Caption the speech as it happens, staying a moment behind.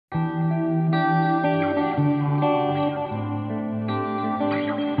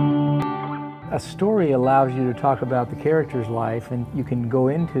A story allows you to talk about the character's life, and you can go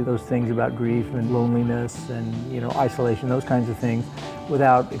into those things about grief and loneliness and, isolation, those kinds of things,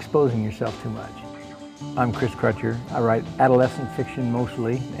 without exposing yourself too much. I'm Chris Crutcher. I write adolescent fiction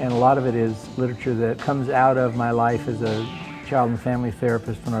mostly, and a lot of it is literature that comes out of my life as a child and family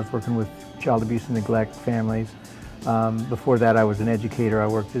therapist when I was working with child abuse and neglect families. Before that, I was an educator. I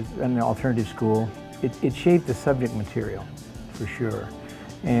worked at an alternative school. It shaped the subject material, for sure.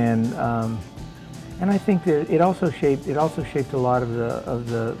 And I think that it also shaped a lot of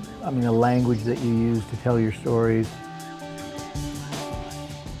the language that you use to tell your stories.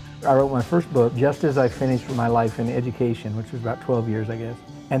 I wrote my first book just as I finished my life in education, which was about 12 years, I guess.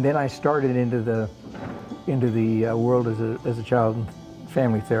 And then I started into the world as a child and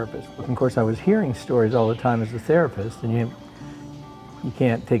family therapist. Of course, I was hearing stories all the time as a therapist, and you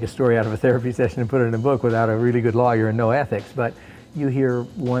can't take a story out of a therapy session and put it in a book without a really good lawyer and no ethics. But you hear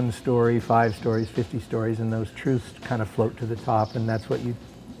one story, 5 stories, 50 stories, and those truths kind of float to the top, and that's what you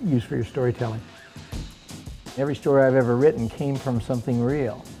use for your storytelling. Every story I've ever written came from something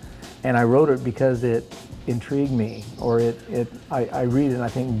real, and I wrote it because it intrigued me, or I read it and I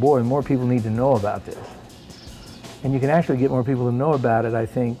think, boy, more people need to know about this. And you can actually get more people to know about it, I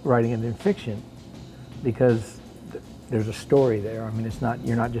think, writing it in fiction, because there's a story there. I mean,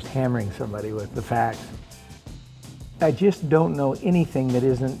 you're not just hammering somebody with the facts. I just don't know anything that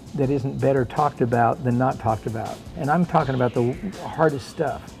isn't better talked about than not talked about. And I'm talking about the hardest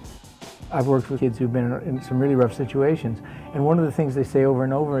stuff. I've worked with kids who've been in some really rough situations, and one of the things they say over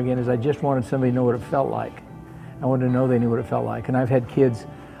and over again is, I just wanted somebody to know what it felt like. I wanted to know they knew what it felt like. And I've had kids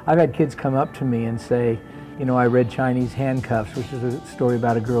come up to me and say, I read Chinese Handcuffs, which is a story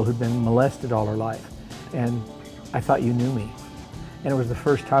about a girl who'd been molested all her life, and I thought you knew me. And it was the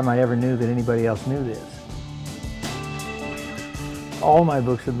first time I ever knew that anybody else knew this. All my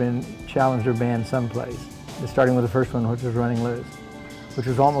books have been challenged or banned someplace, starting with the first one, which was Running Loose, which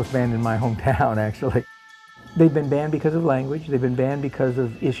was almost banned in my hometown, actually. They've been banned because of language. They've been banned because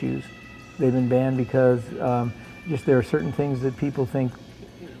of issues. They've been banned because just there are certain things that people think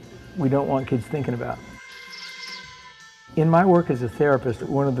we don't want kids thinking about. In my work as a therapist,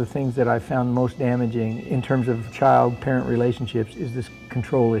 one of the things that I found most damaging in terms of child-parent relationships is this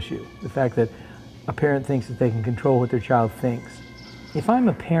control issue. The fact that a parent thinks that they can control what their child thinks. If I'm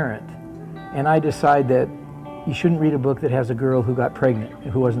a parent and I decide that you shouldn't read a book that has a girl who got pregnant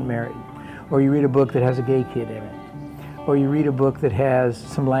and who wasn't married, or you read a book that has a gay kid in it, or you read a book that has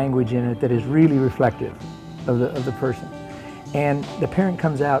some language in it that is really reflective of the person, and the parent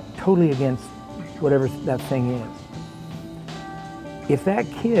comes out totally against whatever that thing is, if that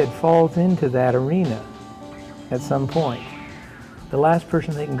kid falls into that arena at some point, the last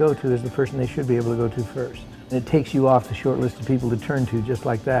person they can go to is the person they should be able to go to first. It takes you off the short list of people to turn to just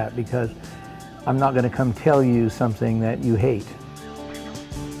like that, because I'm not going to come tell you something that you hate.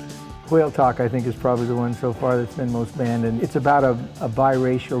 Whale Talk, I think, is probably the one so far that's been most banned, and it's about a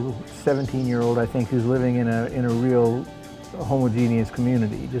biracial 17-year-old, I think, who's living in a real homogeneous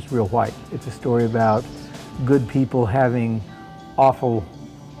community, just real white. It's a story about good people having awful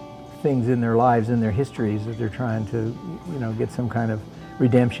things in their lives, in their histories, that they're trying to, get some kind of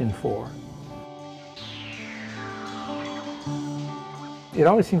redemption for. It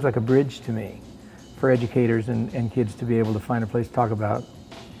always seems like a bridge to me for educators and kids to be able to find a place to talk about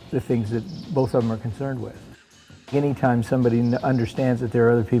the things that both of them are concerned with. Anytime somebody understands that there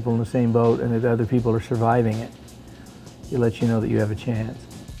are other people in the same boat and that other people are surviving it, it lets you know that you have a chance.